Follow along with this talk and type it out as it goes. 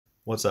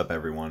What's up,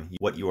 everyone?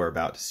 What you are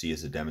about to see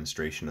is a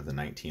demonstration of the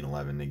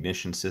 1911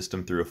 ignition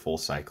system through a full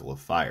cycle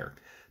of fire.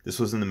 This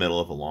was in the middle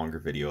of a longer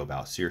video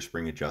about sear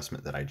spring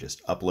adjustment that I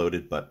just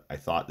uploaded, but I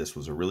thought this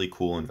was a really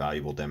cool and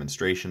valuable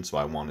demonstration, so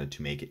I wanted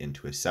to make it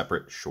into a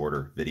separate,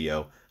 shorter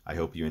video. I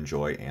hope you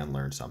enjoy and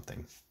learn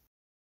something.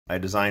 I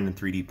designed and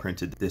 3D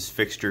printed this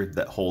fixture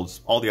that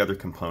holds all the other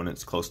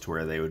components close to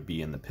where they would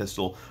be in the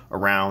pistol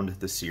around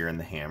the sear and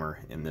the hammer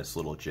in this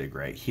little jig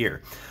right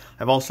here.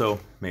 I've also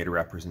made a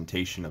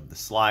representation of the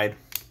slide.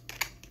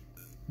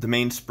 The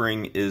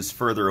mainspring is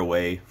further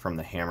away from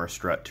the hammer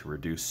strut to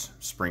reduce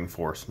spring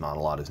force. Not a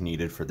lot is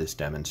needed for this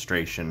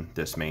demonstration.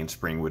 This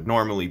mainspring would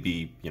normally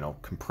be,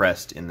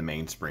 compressed in the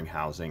mainspring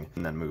housing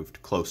and then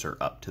moved closer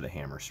up to the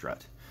hammer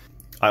strut.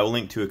 I will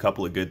link to a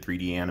couple of good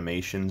 3D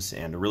animations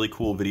and a really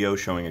cool video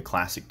showing a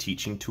classic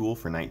teaching tool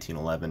for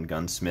 1911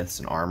 gunsmiths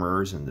and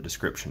armorers in the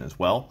description as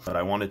well, but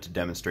I wanted to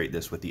demonstrate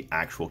this with the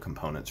actual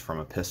components from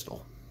a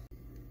pistol.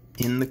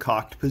 In the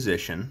cocked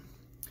position,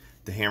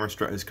 the hammer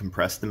strut has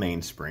compressed the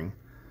mainspring.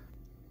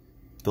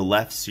 The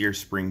left sear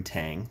spring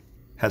tang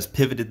has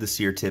pivoted the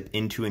sear tip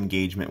into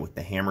engagement with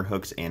the hammer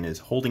hooks and is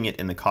holding it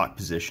in the cocked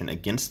position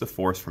against the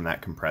force from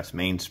that compressed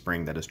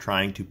mainspring that is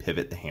trying to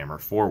pivot the hammer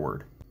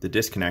forward. The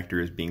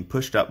disconnector is being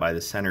pushed up by the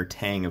center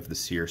tang of the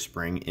sear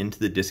spring into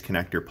the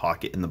disconnector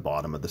pocket in the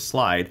bottom of the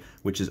slide,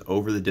 which is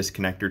over the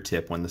disconnector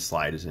tip when the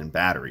slide is in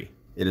battery.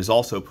 It is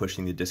also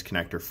pushing the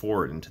disconnector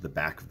forward into the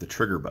back of the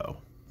trigger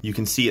bow. You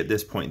can see at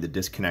this point the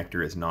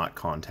disconnector is not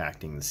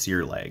contacting the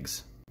sear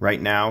legs.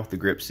 Right now, the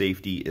grip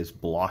safety is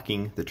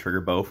blocking the trigger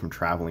bow from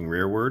traveling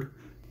rearward.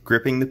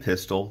 Gripping the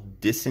pistol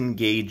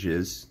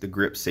disengages the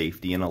grip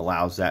safety and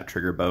allows that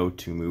trigger bow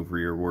to move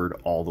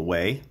rearward all the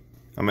way.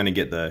 I'm going to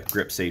get the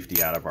grip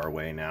safety out of our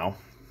way now.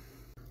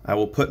 I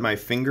will put my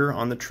finger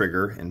on the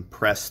trigger and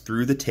press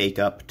through the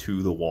take-up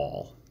to the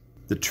wall.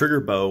 The trigger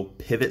bow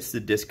pivots the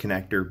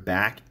disconnector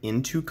back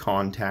into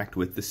contact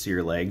with the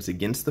sear legs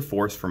against the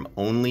force from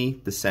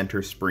only the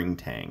center spring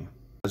tang.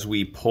 As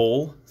we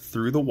pull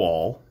through the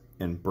wall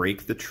and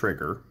break the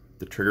trigger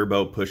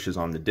bow pushes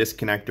on the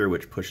disconnector,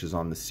 which pushes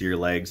on the sear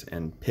legs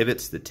and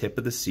pivots the tip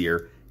of the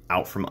sear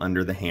out from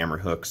under the hammer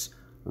hooks,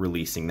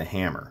 releasing the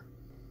hammer.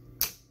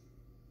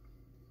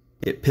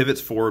 It pivots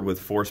forward with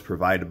force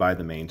provided by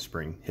the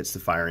mainspring, hits the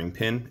firing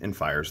pin, and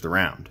fires the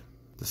round.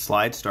 The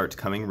slide starts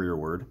coming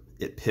rearward,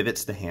 it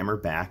pivots the hammer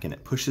back, and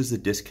it pushes the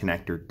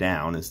disconnector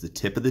down as the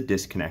tip of the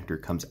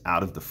disconnector comes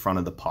out of the front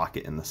of the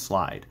pocket in the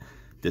slide.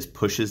 This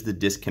pushes the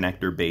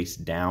disconnector base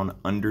down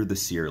under the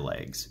sear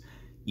legs.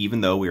 Even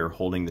though we are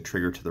holding the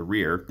trigger to the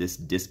rear, this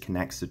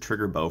disconnects the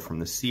trigger bow from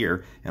the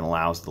sear and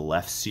allows the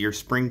left sear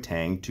spring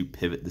tang to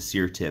pivot the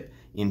sear tip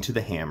into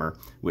the hammer,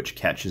 which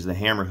catches the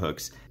hammer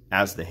hooks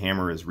as the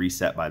hammer is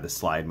reset by the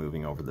slide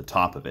moving over the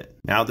top of it.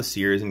 Now the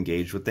sear is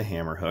engaged with the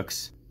hammer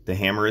hooks. The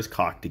hammer is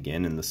cocked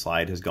again and the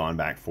slide has gone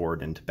back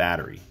forward into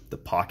battery. The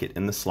pocket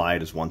in the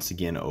slide is once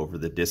again over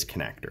the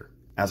disconnector.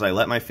 As I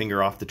let my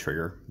finger off the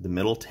trigger, the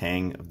middle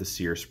tang of the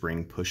sear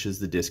spring pushes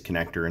the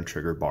disconnector and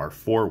trigger bar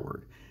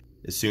forward.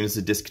 As soon as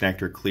the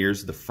disconnector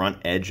clears the front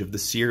edge of the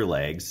sear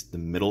legs, the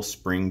middle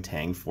spring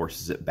tang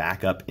forces it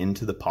back up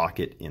into the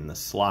pocket in the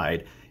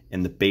slide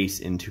and the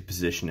base into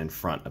position in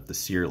front of the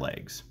sear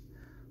legs.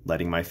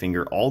 Letting my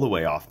finger all the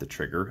way off the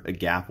trigger, a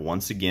gap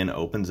once again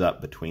opens up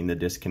between the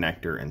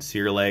disconnector and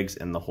sear legs,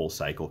 and the whole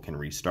cycle can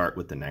restart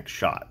with the next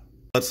shot.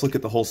 Let's look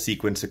at the whole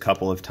sequence a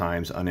couple of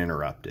times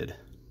uninterrupted.